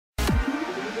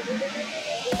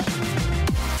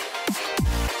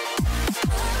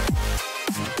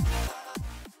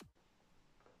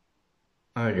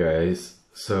Hi guys,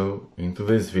 so in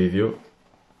today's video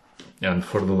and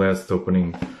for the last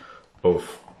opening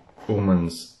of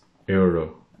Women's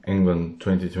Euro England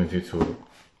 2022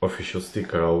 official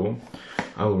sticker album,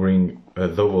 I'll bring a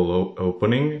double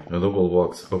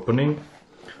box opening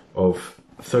of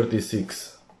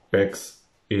 36 packs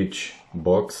each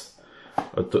box,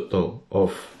 a total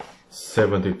of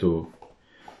 72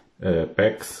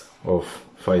 packs of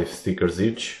 5 stickers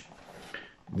each.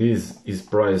 This is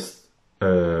priced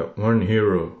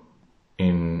 €1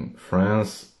 in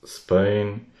France,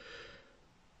 Spain,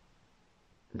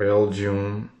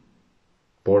 Belgium,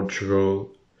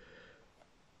 Portugal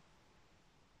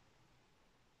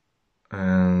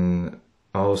and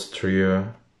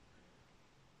Austria,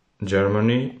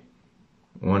 Germany.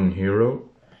 €1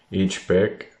 each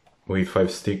pack with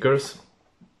 5 stickers.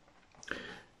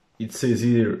 It says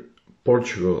here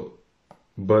Portugal,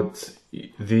 but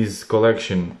this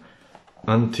collection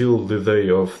until the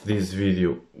day of this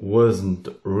video wasn't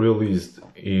released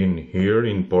here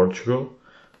in Portugal.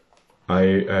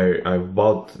 I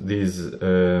bought this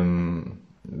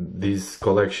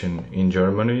collection in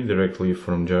Germany, directly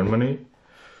from Germany.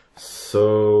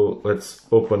 So let's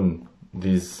open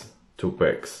these 2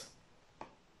 packs.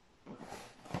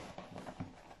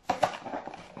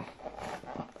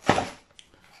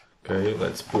 Okay,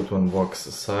 let's put one box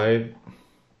aside.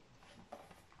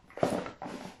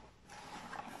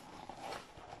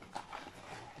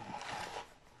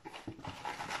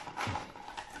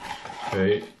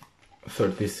 Okay,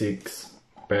 36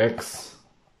 packs,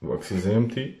 box is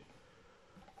empty.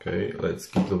 Okay, let's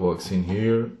keep the box in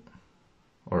here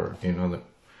or in other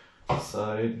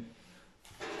side.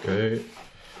 Okay,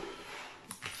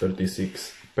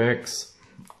 36 packs,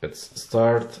 let's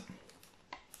start.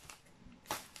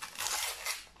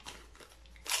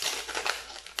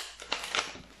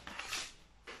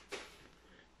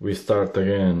 We start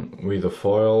again with a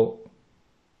foil.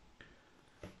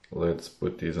 Let's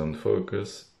put this on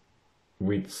focus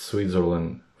with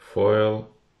Switzerland foil.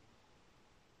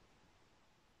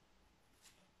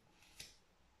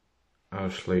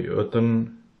 Ashley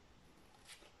Hutton,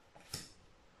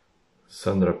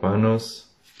 Sandra Panos,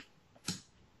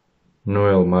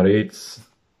 Noel Maritz,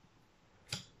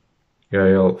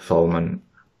 Gael Thalman.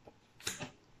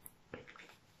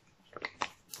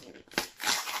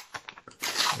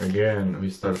 Again, we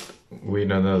start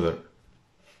with another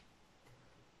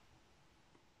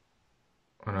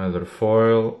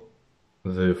foil,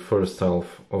 the first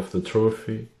half of the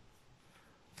trophy.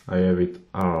 I have it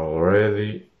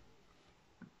already.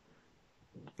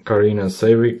 Karina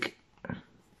Savic,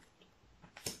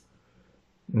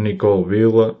 Nicole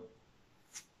Villa,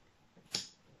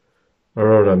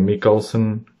 Aurora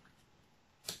Mikkelsen,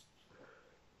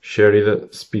 Sherida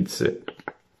Spitze.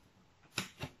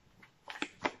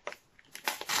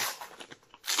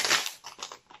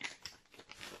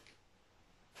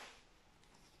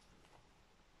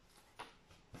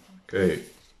 Okay,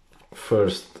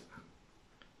 first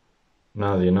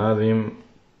Nadia Nadim,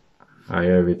 I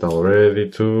have it already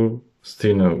too.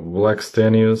 Stina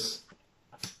Blackstenius,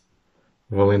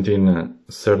 Valentina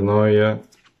Cernoia.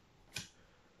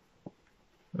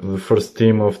 The first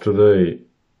team of today,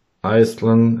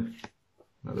 Iceland,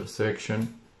 another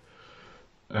section,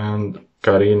 and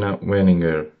Karina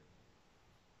Wenninger.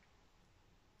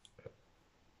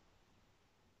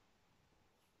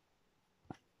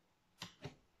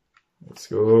 Let's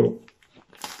go.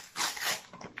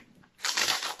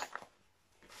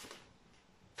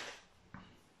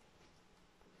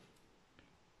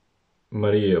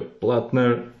 Maria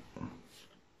Plattner,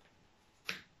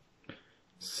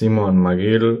 Simon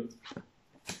Magill,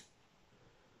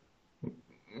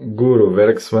 Guru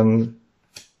Werkswand,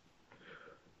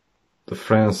 the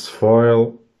France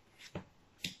foil,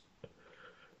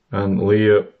 and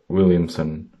Leah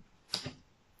Williamson.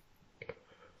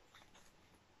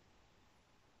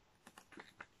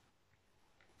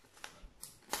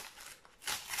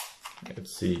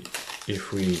 Let's see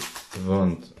if we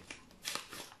don't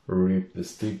rip the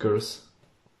stickers.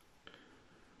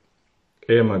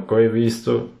 Emma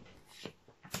Coivisto,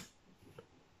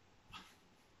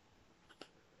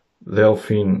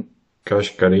 Delphine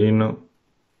Cascarino,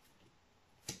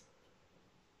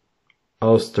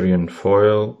 Austrian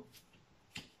foil,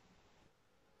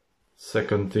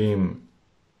 second team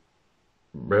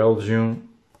Belgium,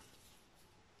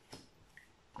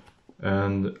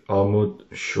 and Almut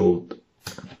Schult.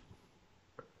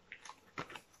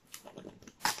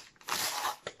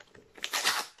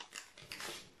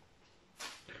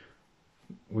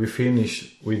 We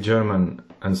finish with German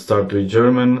and start with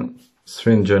German.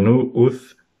 Sven Janu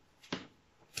Uth,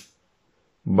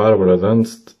 Barbara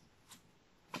Dunst,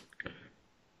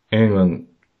 England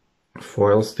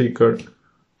foil sticker,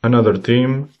 another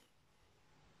team,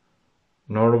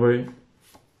 Norway,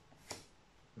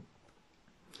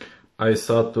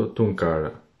 Aisato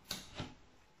Tunkara.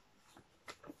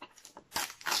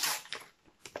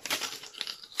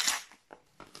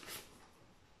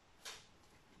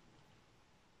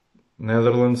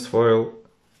 Netherlands foil,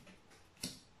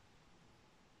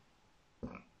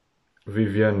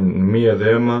 Viviane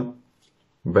Miedema,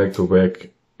 back to back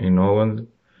in Holland,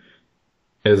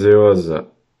 Ezeosa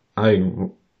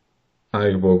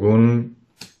Aigbogun,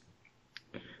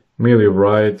 Millie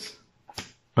Wright,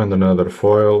 and another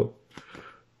foil,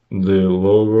 the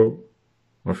logo,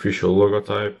 official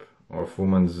logotype of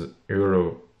Women's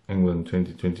Euro England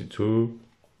 2022.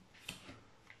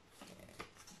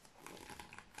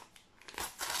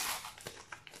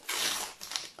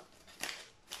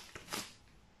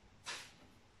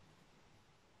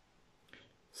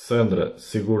 Sandra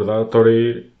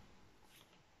Sigurdatori,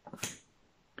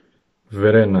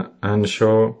 Verena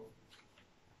Anshaw,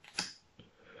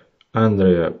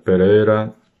 Andrea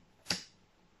Pereira,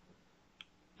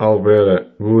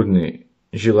 Alberta Goodney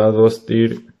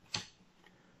Giladostir,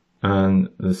 and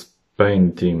the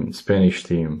Spanish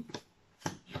team.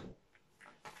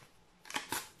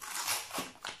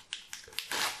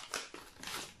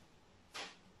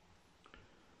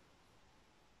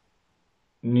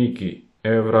 Nikki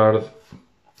Everard,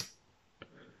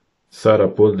 Sarah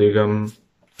Poldigam,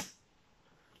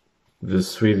 the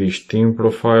Swedish team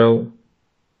profile,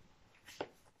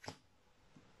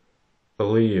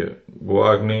 Alia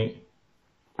Guagni,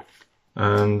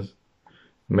 and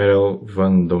Meryl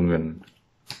van Dongen.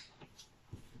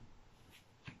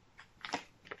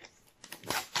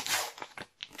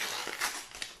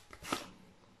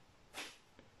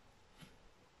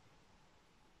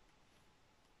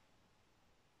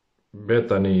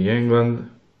 Bethany England,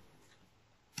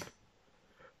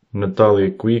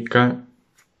 Natalia Kuika,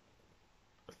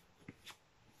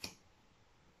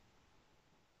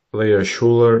 Leia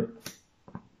Schuler,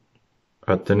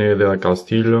 Atenea del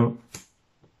Castillo,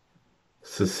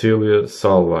 Cecilia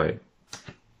Salvai.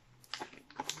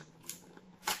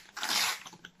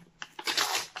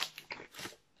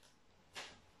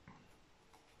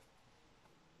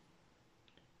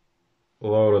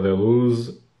 Laura de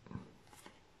Luz,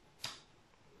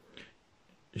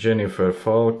 Jennifer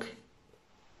Falk,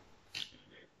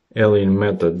 Ellen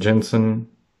Meta Jensen,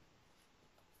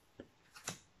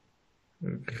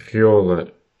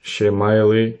 Riola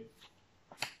Shemaili,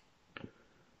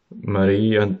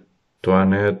 Marie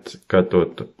Antoinette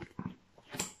Catoto.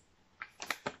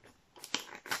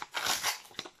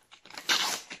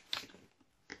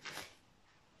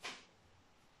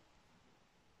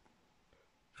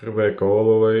 Rebecca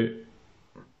Holloway,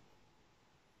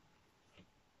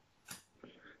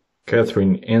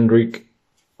 Catherine Hendrick,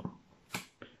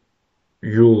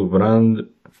 Yul Brand,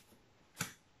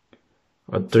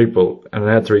 a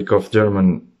hat-trick of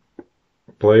German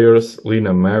players,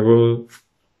 Lina Magul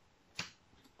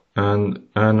and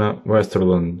Anna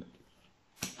Westerlund.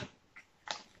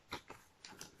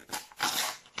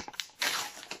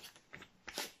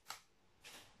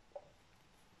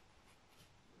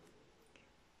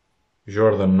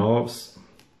 Jordan Nobbs,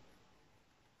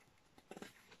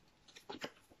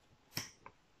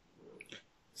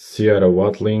 Ciara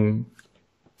Watling,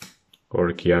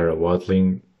 or Kiara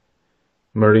Watling,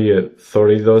 Maria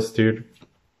Thoridostir,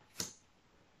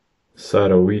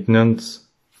 Sarah Wittnants,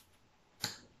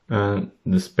 and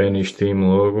the Spanish team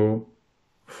logo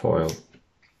foil.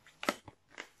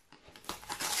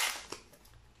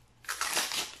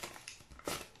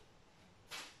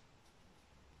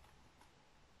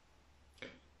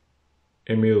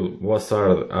 Emile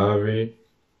Boissard Avi,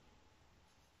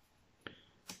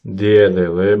 Diede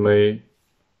Lemay,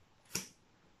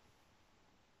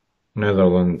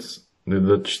 Netherlands, the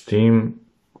Dutch team,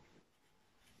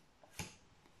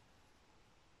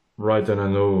 Brighton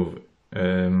and Hove,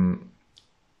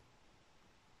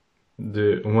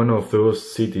 one of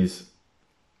those cities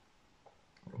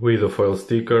with a foil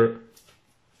sticker,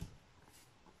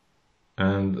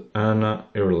 and Anna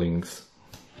Erlings.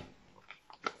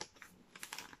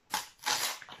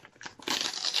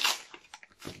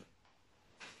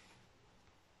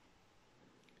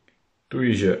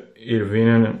 Tuija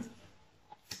Irvinen,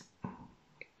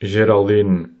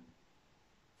 Geraldine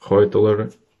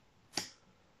Reutler,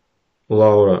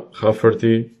 Laura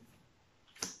Rafferty,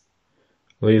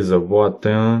 Lisa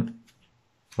Boitin,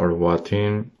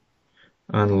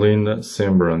 and Linda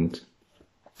Sembrant.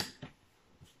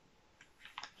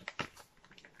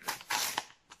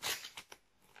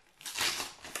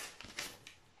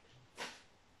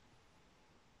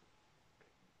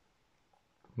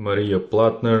 Maria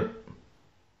Plattner,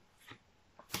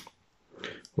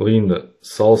 Linda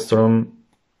Salstrom,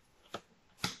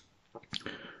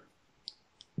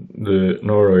 the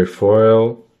Norway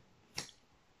foil,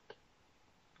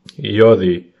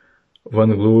 Jodi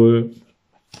Van Glue,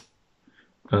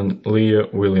 and Leah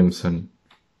Williamson.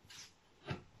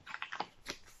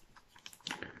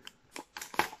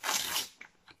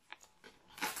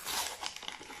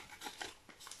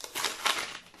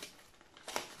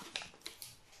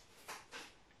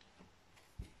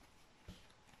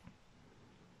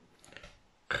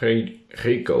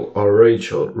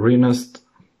 Rachel Renest,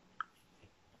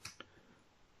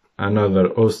 another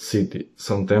host city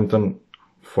Southampton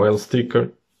foil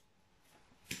sticker,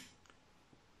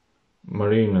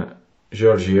 Marina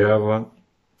Georgieva,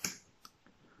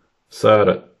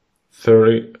 Sarah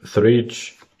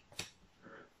Thridge,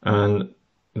 and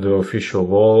the official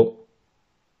wall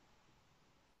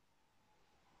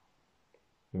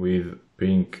with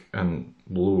pink and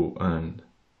blue and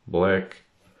black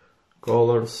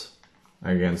colors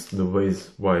against the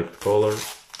base white color.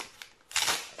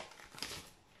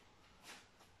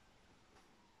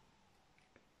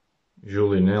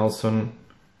 Julie Nelson,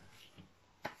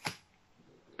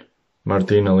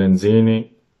 Martina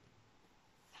Lenzini,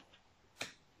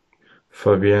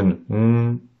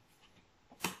 Fabienne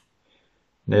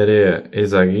Nerea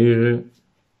Ezaguirre,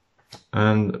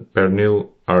 and Pernil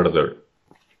Harder.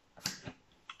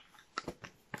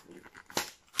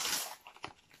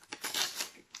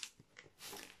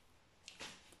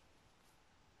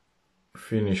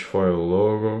 Finnish foil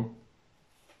logo,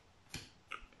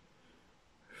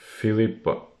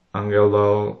 Filippa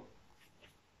Angeldal,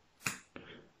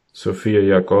 Sofia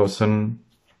Jakobsen,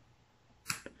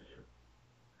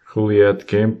 Juliette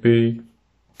Kempe,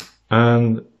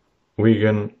 and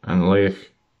Wigan and Lech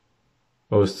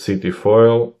host city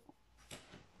foil.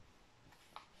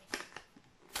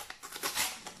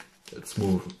 Let's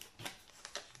move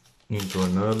into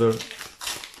another.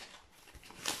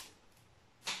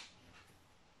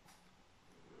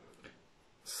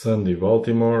 Sandy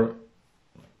Baltimore,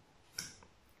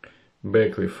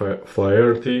 Beckley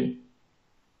Flaherty,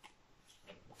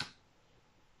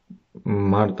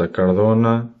 Marta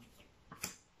Cardona,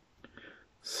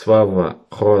 Svava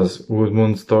Rose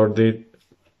Woodmund Stordit,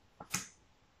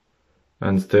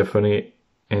 and Stephanie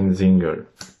Enzinger.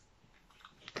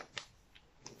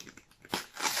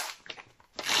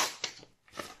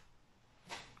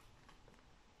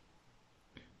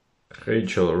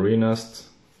 Rachel Renast,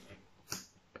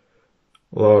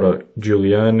 Laura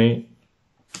Giuliani,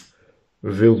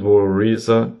 Vilbo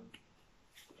Riza,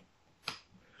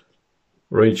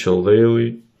 Rachel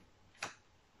Daly,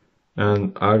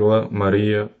 and Agla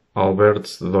Maria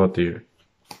Albertsdottir.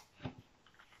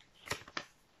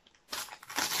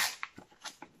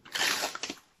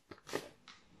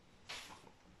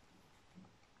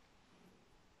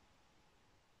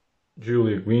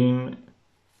 Julie Gwynn,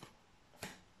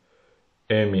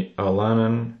 Amy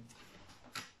Alanan,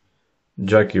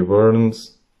 Jackie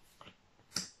Burns,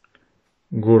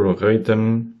 Guru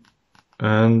Reitan,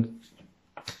 and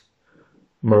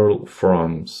Merle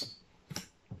Froms.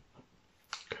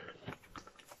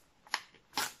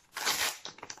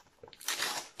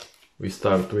 We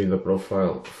start with a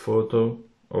profile photo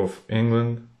of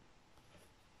England.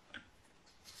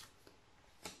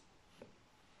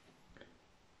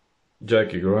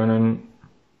 Jackie Groenen,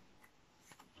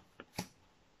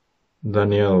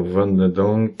 Danielle van de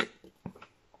Donk,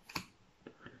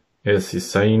 Essie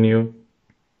Sainio,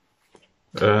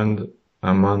 and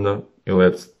Amanda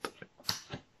Iletst.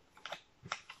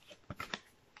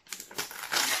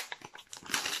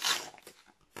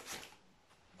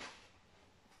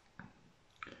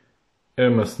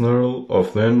 Emma Snurl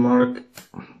of Denmark,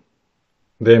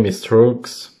 Demi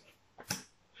Strokes,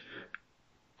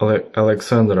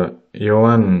 Alexandra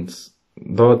Johannes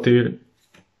Dottir,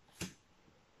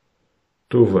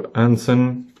 Tuva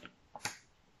Hansen,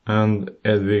 and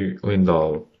Edvig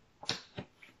Lindahl.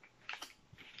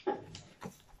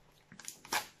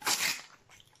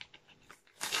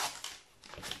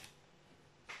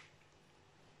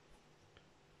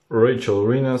 Rachel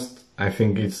Renast, I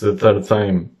think it's the third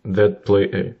time that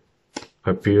play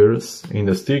appears in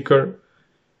the sticker.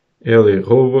 Ellie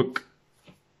Roebuck,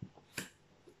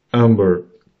 Amber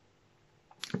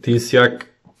Tisiak,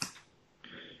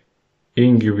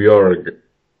 Ingebjørg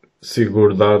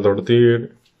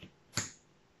Sigurdardottir,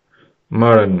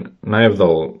 Maren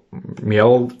Naivdal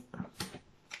Mjeld,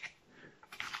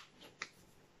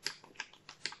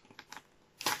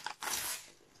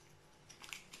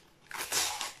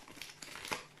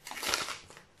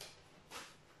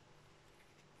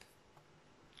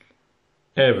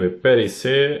 Eve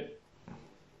Perissé,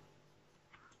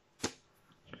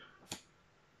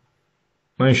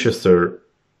 Manchester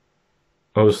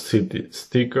Host City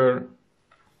sticker,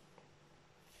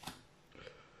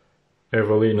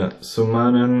 Evelina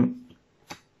Sumanen,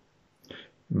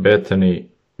 Bethany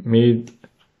Mead,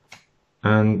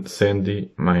 and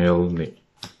Sandy Maelny.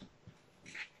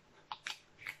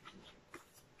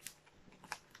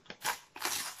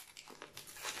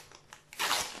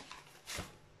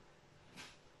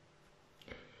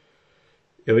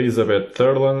 Elizabeth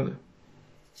Thurland,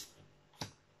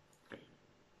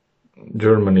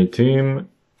 Germany team,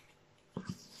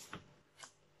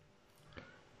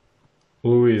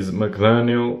 Louise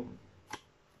McDaniel,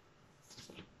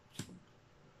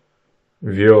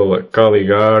 Viola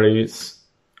Caligaris,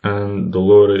 and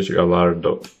Dolores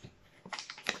Gallardo.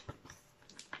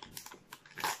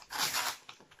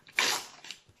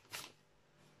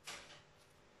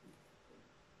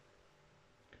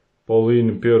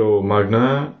 Pauline Pierrot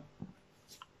Magnin,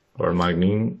 or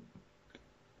Magnin,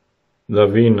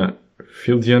 Davina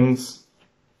Fildians,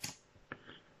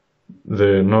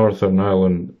 the Northern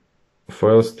Ireland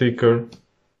foil sticker,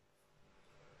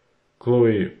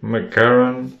 Chloe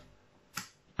McCarran,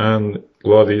 and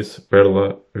Gladys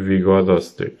Perla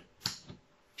Vigodosti.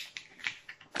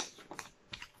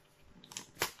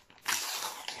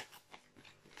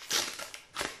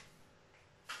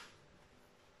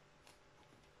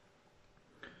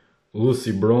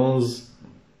 Lucy Bronze,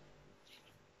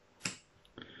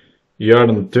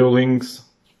 Yarn Tillings,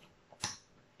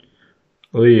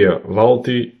 Leah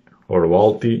Valti or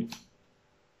Valti,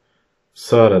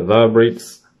 Sarah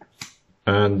Dabritz,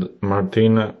 and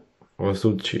Martina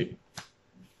Wasucci.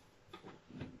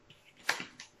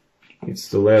 It's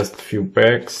the last few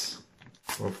packs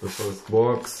of the first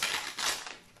box,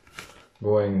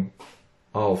 going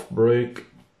half break.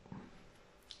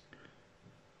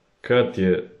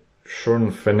 Katja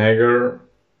Schornfenegger,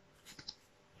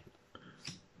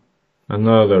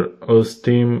 another host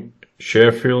team,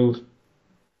 Sheffield,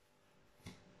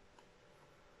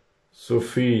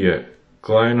 Sophia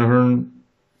Kleinhorn,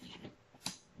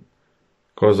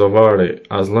 Kosovare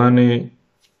Aslani,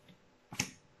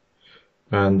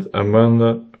 and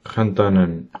Amanda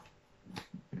Hantanen.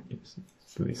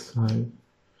 This side.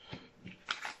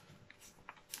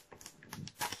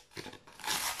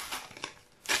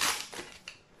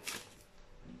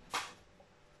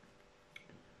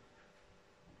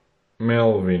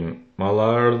 Melvin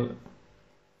Mallard,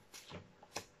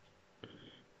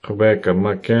 Rebecca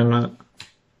McKenna,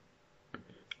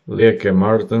 Lieke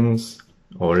Martens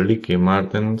or Lieke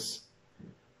Martens,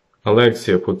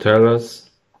 Alexia Putelas,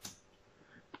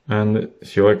 and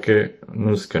Sjoeke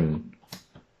Nusken.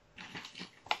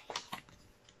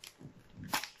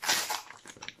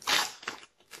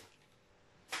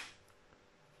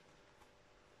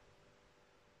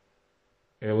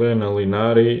 Elena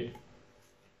Linari,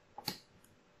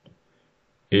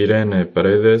 Irene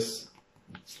Paredes,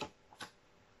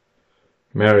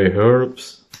 Mary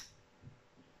Herbs,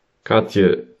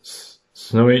 Katja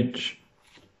Snowich,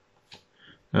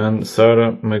 and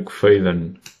Sarah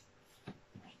McFadden.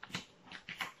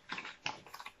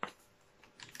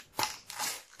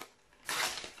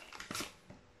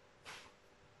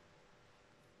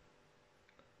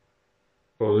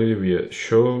 Olivia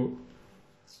Shaw,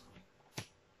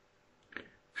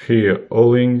 Gia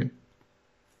Oling,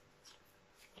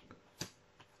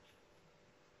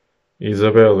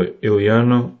 Isabelle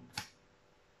Iliano,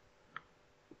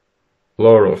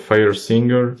 Laura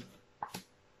Firesinger,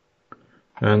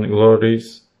 and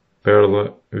Gloris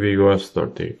Perla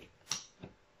Vigostorti.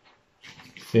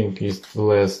 I think it's the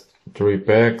last 3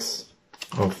 packs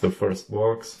of the first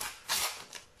box.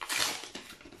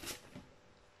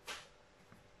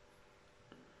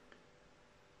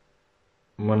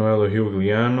 Manuela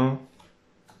Hugliano,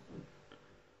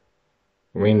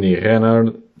 Wendy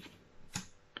Renard,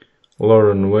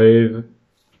 Lauren Wade,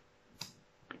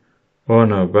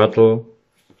 Ona Battle,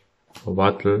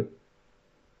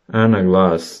 Anna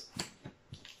Glass.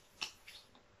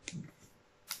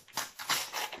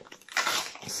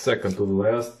 Second to the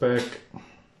last pack,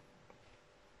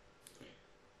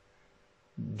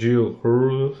 Jill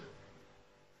Hurd,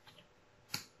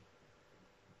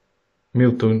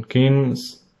 Milton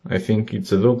Keynes, I think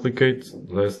it's a duplicate,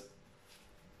 last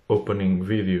opening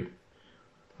video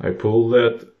I pulled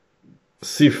that,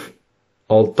 Sif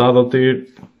Altadotir,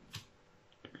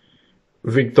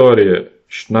 Victoria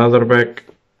Schnaderbeck,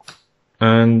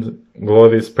 and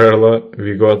Gladys Perla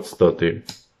Vigotsdottir.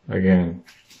 Again,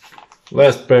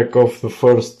 last pack of the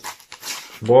first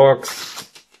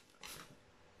box,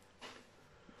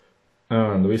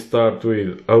 And we start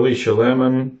with Alicia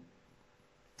Lemon,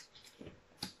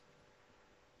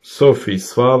 Sophie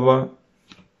Svava,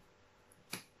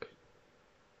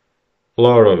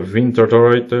 Laura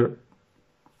Winterreuther,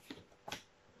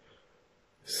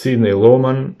 Sydney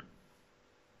Lohman,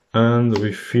 and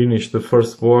we finish the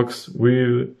first box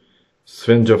with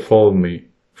Svenja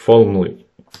Folmli.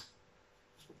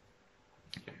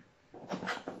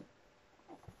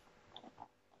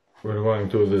 We're going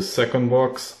to the second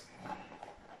box.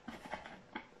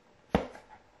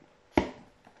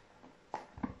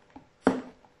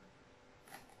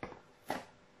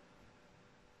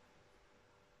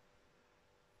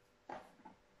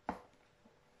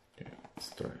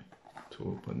 Let's try to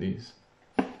open this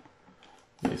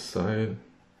side.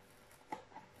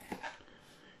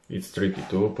 It's tricky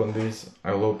to open this.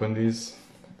 I'll open this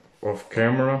off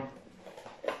camera.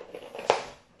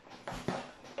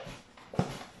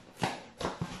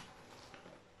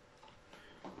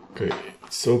 Okay,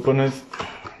 let's open it.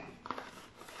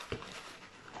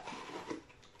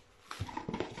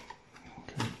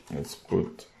 Okay, let's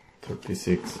put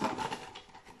 36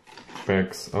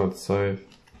 packs outside.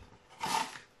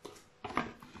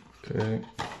 Okay.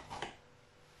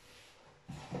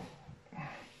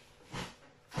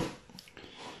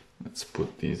 Let's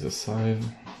put these aside.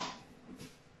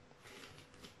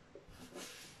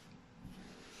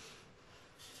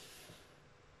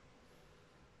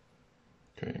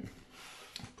 Okay,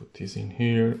 put this in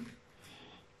here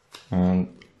and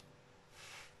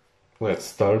let's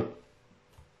start.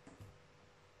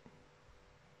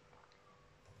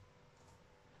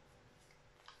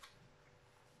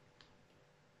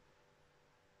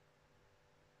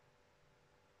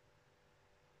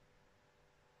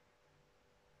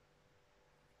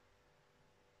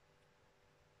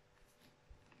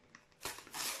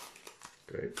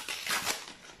 Okay.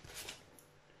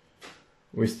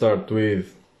 We start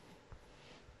with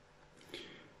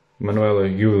Manuela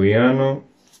Giuliano,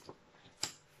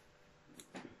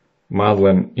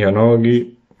 Madeleine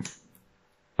Janogy,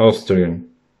 Austrian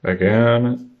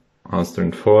again,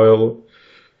 Austrian foil,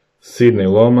 Sydney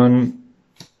Lohman,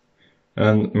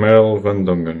 and Meryl Van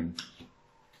Dongen.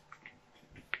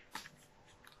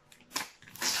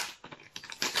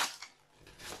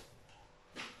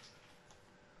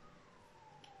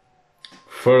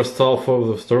 First half of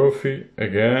the trophy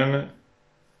again.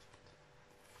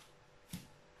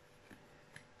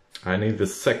 I need the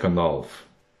second half,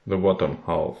 the bottom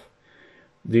half.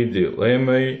 Didi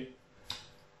Lemay,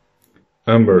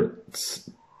 Amber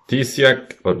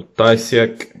Tisiak,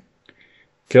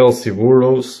 Kelsey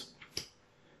Burrows,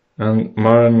 and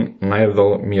Maren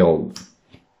Nidal Mield.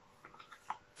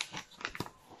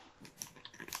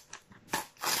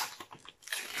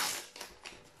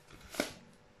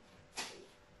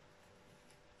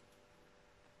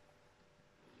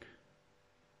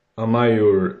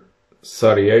 Amayur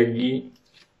Sariegi,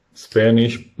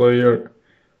 Spanish player,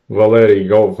 Valerie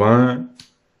Galvan,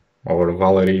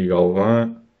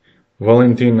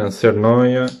 Valentina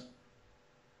Cernoia,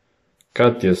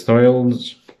 Katia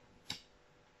Snoils,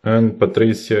 and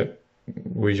Patricia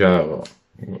Guijaro,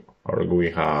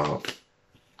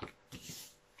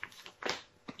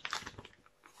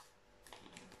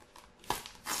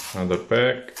 Another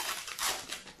pack.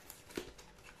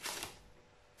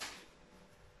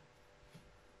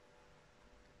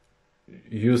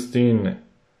 Justine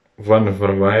Van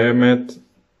Vermeermet,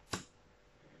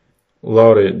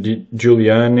 Laure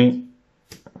Giuliani,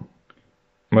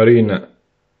 Marina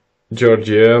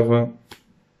Georgieva,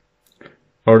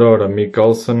 Aurora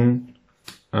Mikkelsen,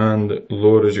 and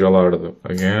Lourdes Gallardo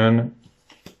again.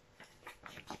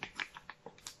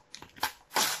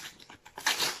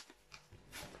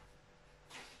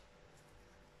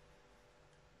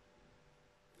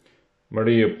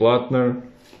 Maria Plattner,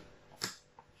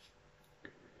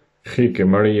 Rike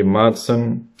Marie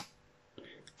Madsen,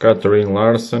 Catherine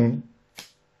Larsen,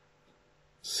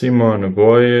 Simone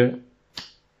Boye,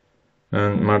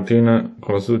 and Martina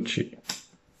Rosucci.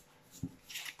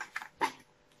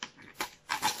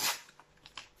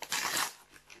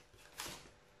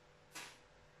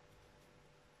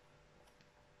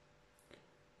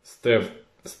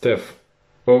 Steph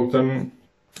Ogden,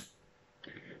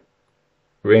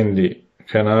 Wendy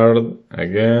Kennard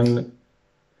again,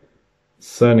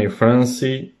 Sunny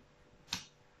Francie,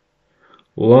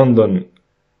 London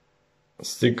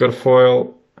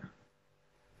Stickerfoil,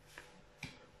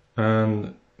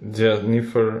 and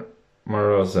Jennifer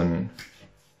Morozan.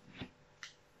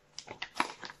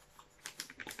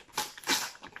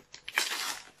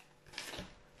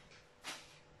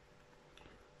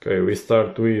 Okay, we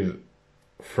start with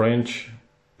French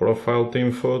profile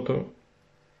team photo.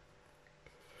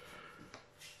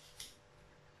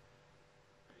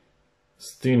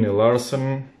 Stine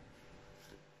Larsen,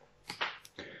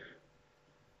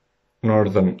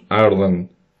 Northern Ireland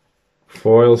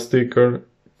foil sticker,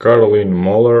 Caroline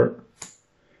Moller,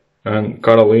 and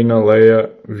Carolina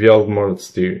Leia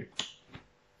Veldmort-Stier.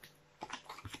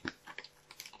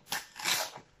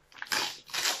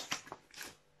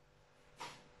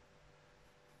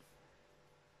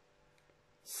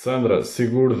 Sandra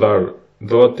Sigurdar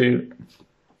Dottir,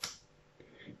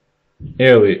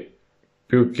 Eli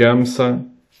Pukiamsa,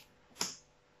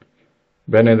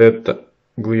 Benedetta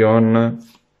Glionna,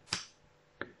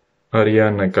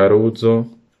 Ariana Caruso,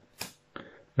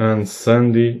 and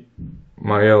Sandy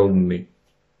Maelny.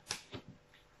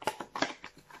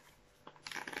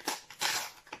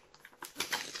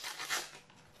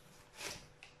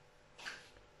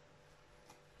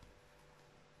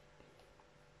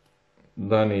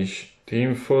 Danish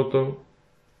team photo,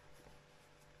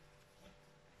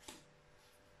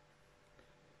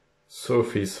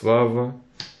 Sophie Svava,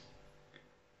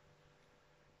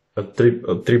 a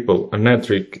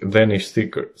hat-trick Danish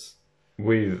stickers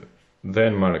with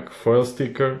Denmark foil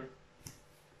sticker,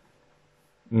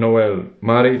 Noel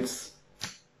Maritz,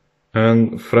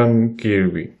 and Fran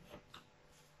Kirby.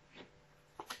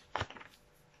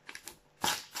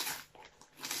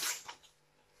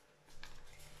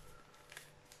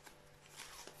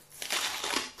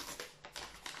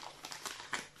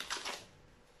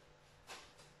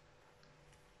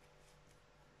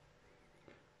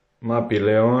 Mappy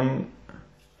Leon,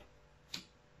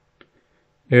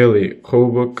 Ellie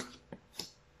Hobuck,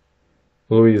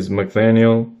 Louise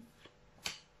McDaniel,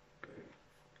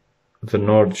 the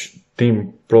Norge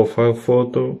team profile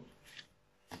photo,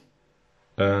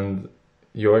 and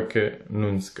Joake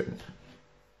Nunsken.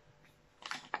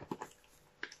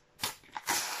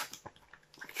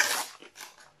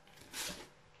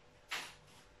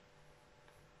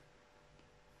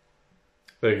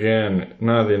 Again,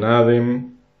 Nadi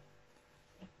Nadim,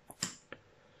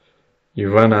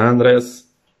 Ivana Andres,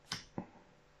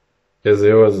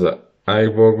 Ezeosa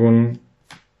Aibogun,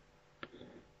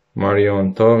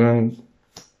 Marion Torrent,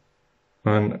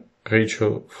 and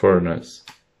Rachel Furness.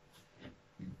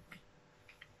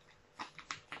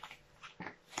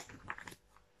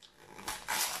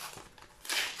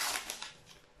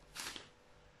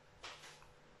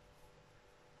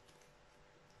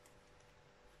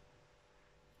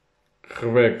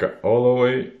 Rebecca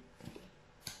Holloway,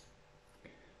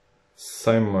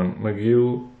 Simon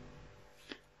McGill,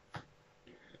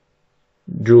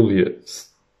 Julia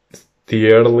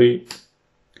Stierli,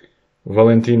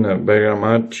 Valentina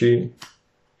Bergamacci,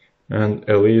 and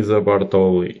Elisa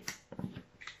Bartoli.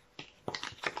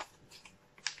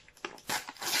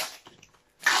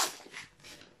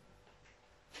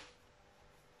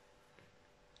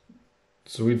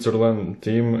 Switzerland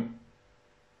team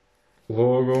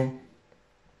logo,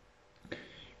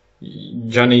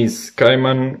 Janice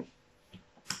Kaiman,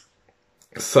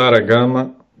 Sara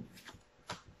Gama,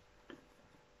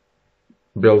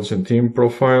 Belgian team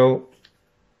profile,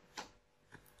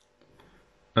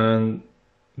 and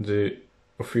the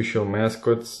official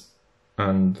mascots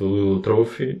and the little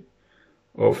trophy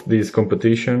of this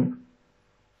competition,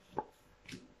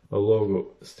 a logo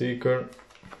sticker,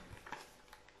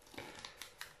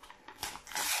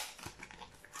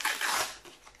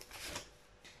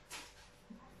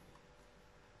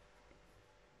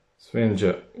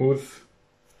 Svenja Uth,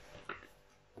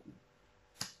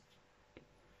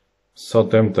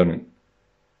 Southampton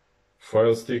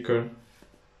foil sticker,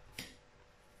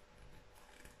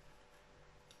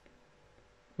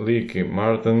 Leaky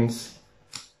Martens,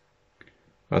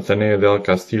 Ateneo del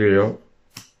Castillo,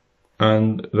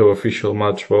 and the official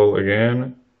match ball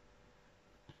again,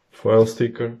 foil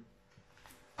sticker.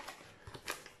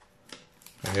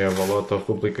 I have a lot of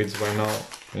duplicates by now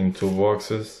in 2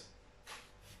 boxes.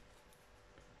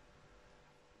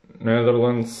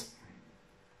 Netherlands,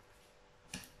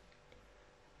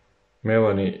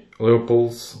 Melanie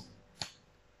Leupolds,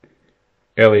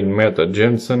 Elin Meta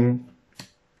Jensen,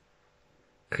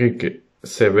 Rike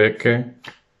Sebeke,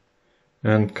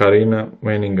 and Karina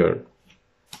Meninger.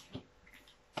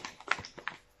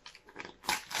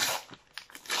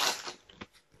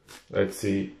 Let's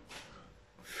see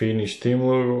Finnish team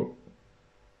logo,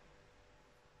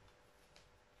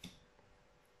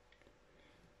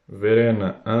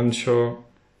 Verena Anshaw,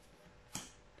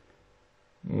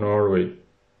 Norway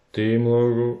team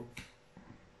logo,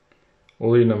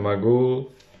 Lina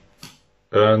Magul,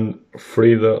 and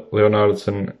Frida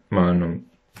Leonardsen Manum.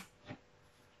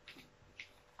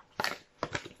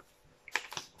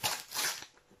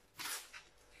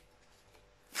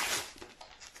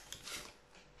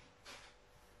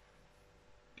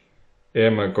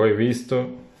 Emma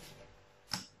Coivisto,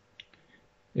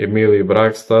 Emily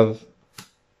Bragstad,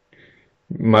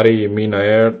 Marie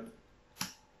Minaer,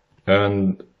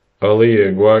 and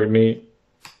Alia Guagni,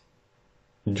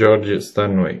 George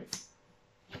Stanway.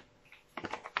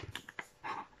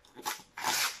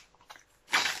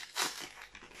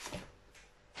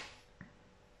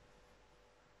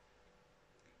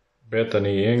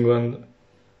 Bethany England,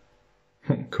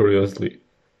 curiously,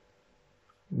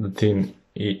 the team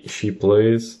she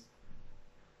plays.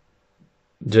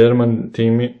 German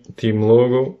team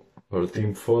logo or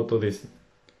team photo. This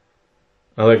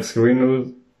Alex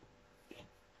Greenwood,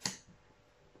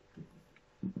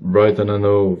 Brighton and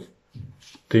Hove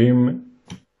team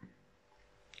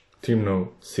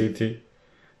no City,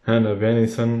 Hannah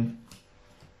Venison,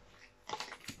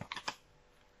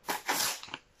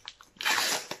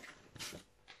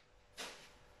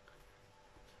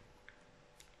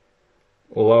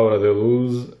 Laura De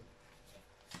Luz,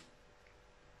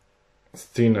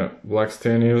 Stina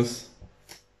Blackstenius,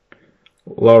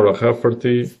 Laura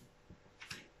Hafferty,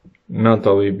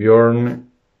 Natalie Bjorn,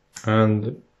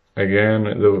 and again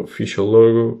the official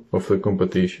logo of the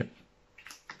competition.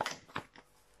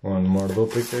 One more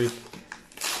duplicate.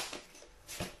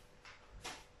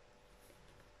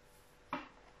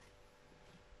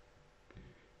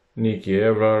 Nikki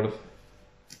Everard,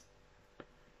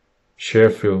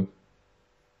 Sheffield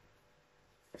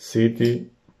City,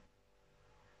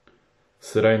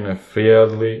 Serena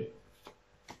Friadli,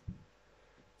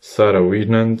 Sarah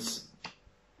Winans,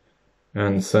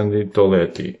 and Sandy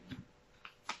Toletti.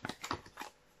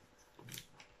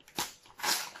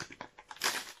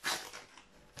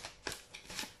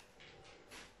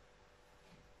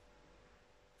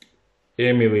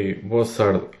 Emily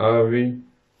Bossard-Avi,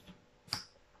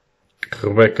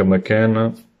 Rebecca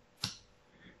McKenna,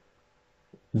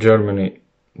 Germany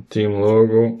team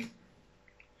logo,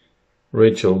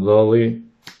 Rachel Dolly,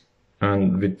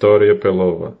 and Victoria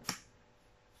Pelova.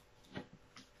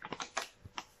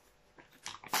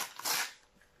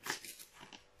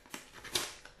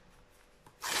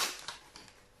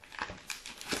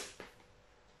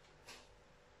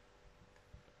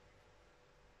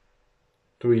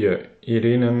 Tuija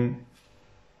Irinen,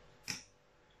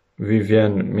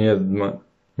 Vivienne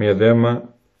Miedema,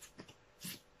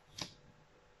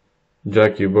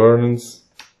 Jackie Burns,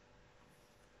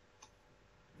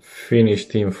 Finnish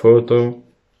team photo,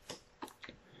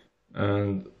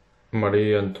 and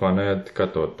Marie Antoinette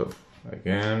Catoto.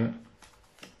 Again,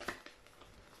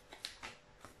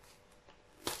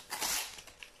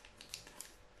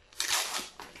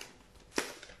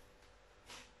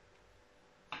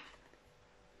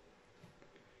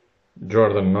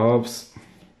 Jordan Nobbs,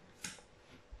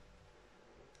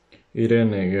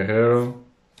 Irene Guerrero,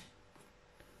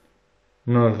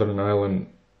 Northern Ireland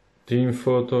team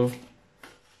photo,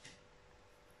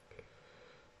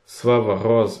 Svava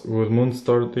Rose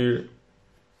Gudmundsdottir,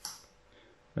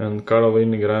 and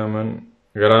Caroline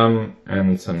Graham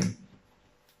Hansen.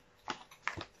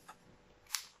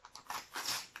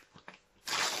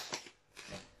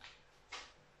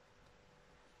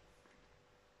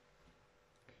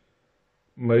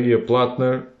 Maria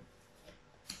Plattner,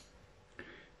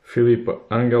 Philippa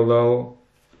Angeldal,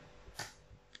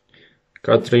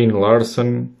 Katrin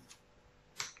Larsen,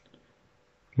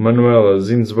 Manuela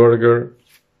Zinsberger,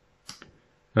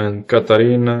 and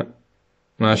Katarina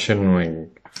Naschenweng.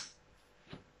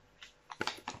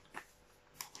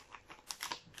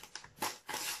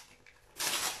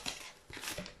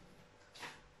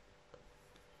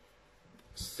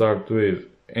 Start with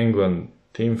England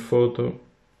team photo.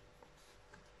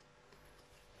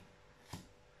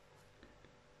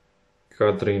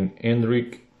 Katrin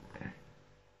Hendrik,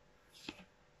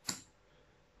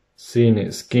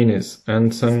 Skinnis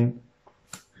Hansen,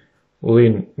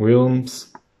 Lynn Wilms,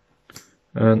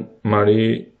 and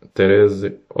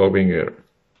Marie-Therese Obinger.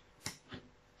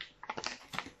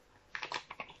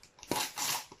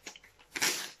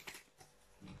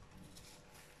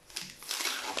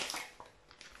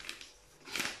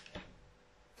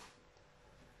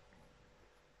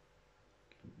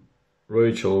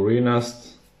 Rachel Renast,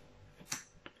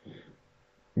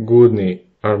 Gudni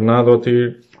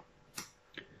Arnadotir,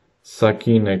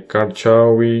 Sakine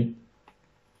Karchawi,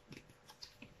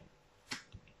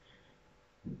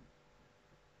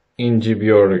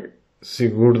 Ingibjorg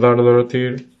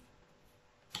Sigurdardottir,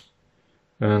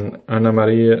 and Anna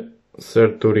Maria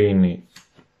Serturini.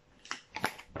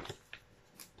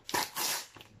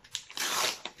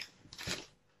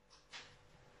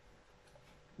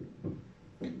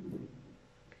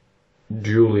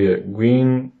 Julia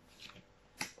Gwynn,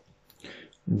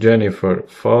 Jennifer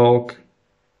Falk,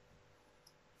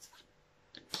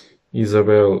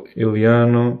 Isabel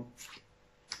Iliano,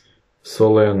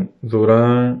 Solène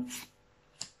Duran,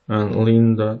 and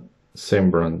Linda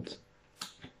Sembrant.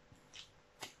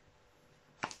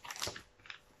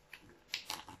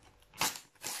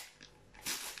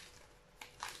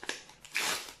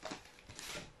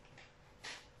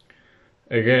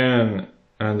 Again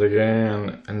and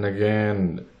again and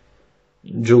again,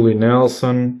 Julie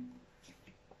Nelson,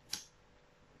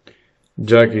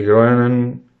 Jackie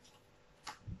Groenen,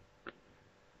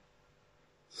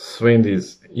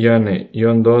 Svendis Janne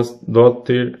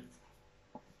Jondottir,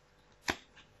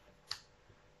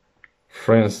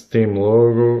 France Team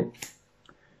Logo,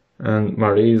 and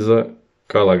Marisa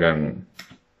Callaghan.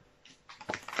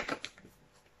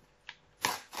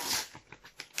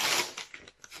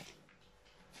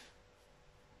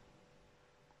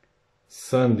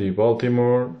 Sandy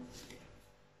Baltimore,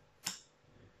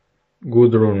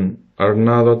 Gudrun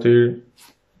Arnadottir,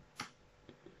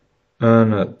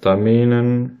 Anna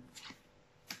Taminen,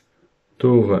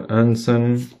 Tuva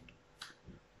Hansen,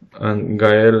 and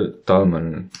Gael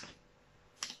Talman.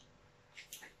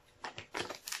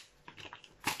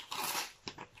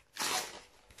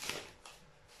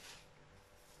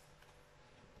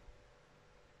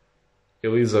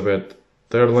 Elizabeth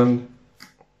Terland,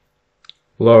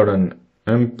 Lauren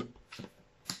Emp,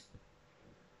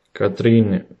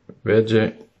 Katrine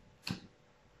Vege,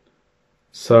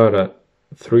 Sarah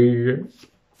Trigger,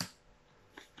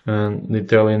 and the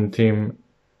Italian team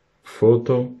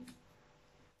photo.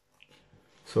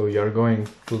 So we are going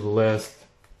to the last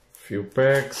few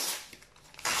packs.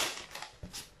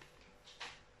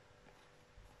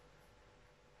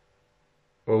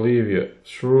 Olivia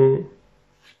Shrew,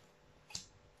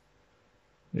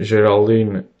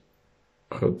 Geraldine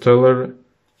Hoteller,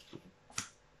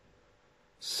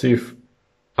 Sif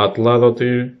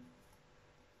Atladottir,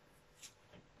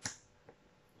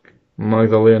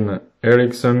 Magdalena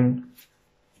Eriksson,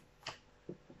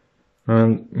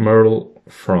 and Merle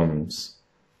Frans.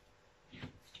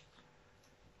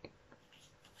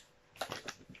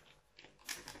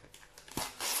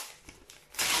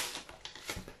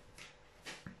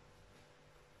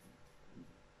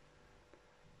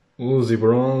 Lucy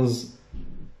Bronze,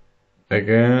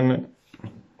 again,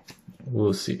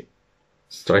 Lucy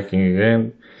striking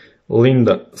again,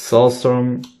 Linda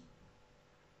Salstrom,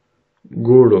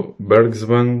 Guro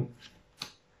Bergsman,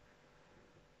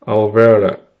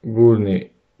 Alvera Gurni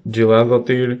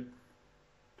Giladottir,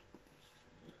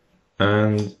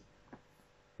 and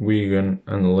Wigan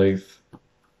and Leith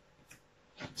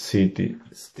City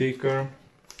sticker.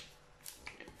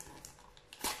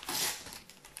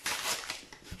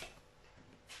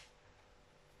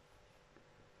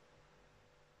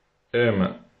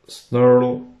 Emma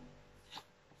Snurl,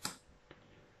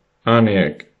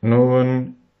 Aniek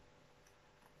Noven,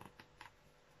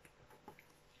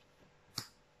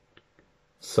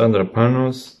 Sandra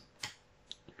Panos,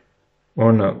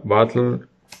 Ona Battle,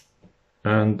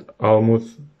 and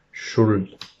Almuth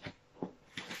Schul.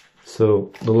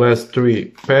 So the last three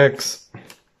packs,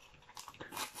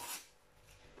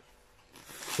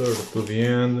 third to the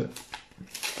end.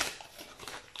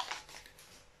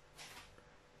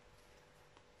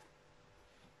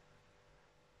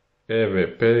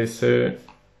 Eve Perice,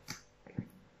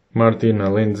 Martina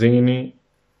Lenzini,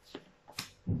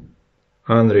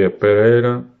 Andrea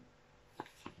Pereira,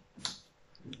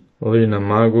 Lina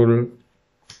Magul,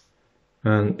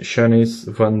 and Shanice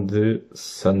van de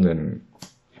Sanden.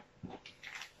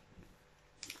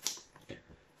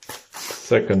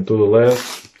 Second to the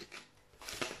left,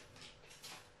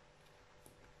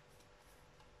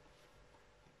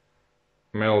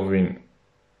 Melvin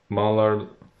Mallard,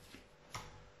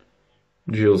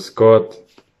 Jill Scott,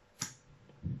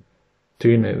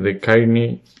 Tine De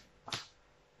Caini,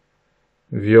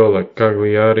 Viola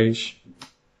Cagliaris,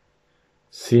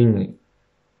 Signe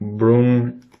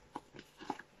Brun,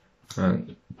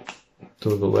 and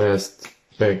to the last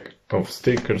pack of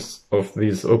stickers of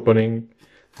this opening,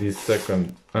 this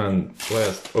second and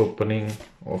last opening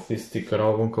of this sticker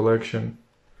album collection.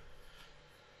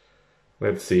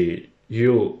 Let's see,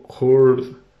 Yul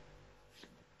Hurd,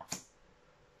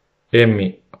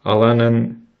 Emmy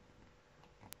Alanen,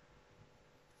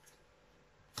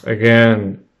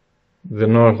 again the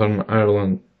Northern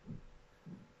Ireland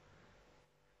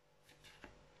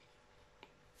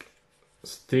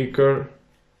sticker,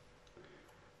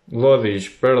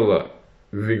 Lodish Perla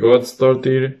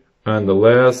Vigotsdottir, and the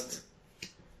last,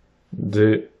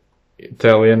 the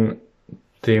Italian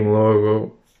team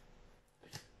logo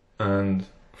and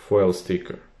foil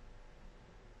sticker.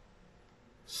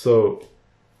 So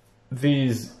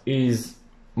this is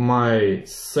my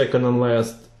second and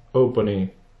last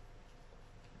opening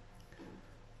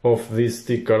of this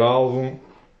sticker album,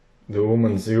 the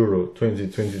Women's Euro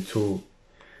 2022,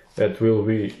 that will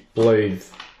be played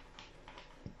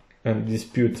and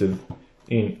disputed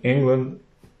in England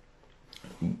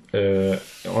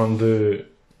on the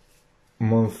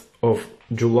month of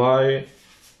July.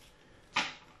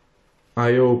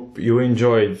 I hope you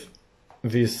enjoyed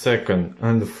this second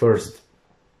and the first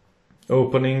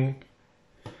opening.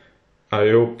 I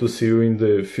hope to see you in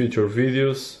the future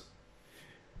videos.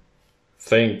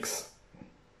 Thanks.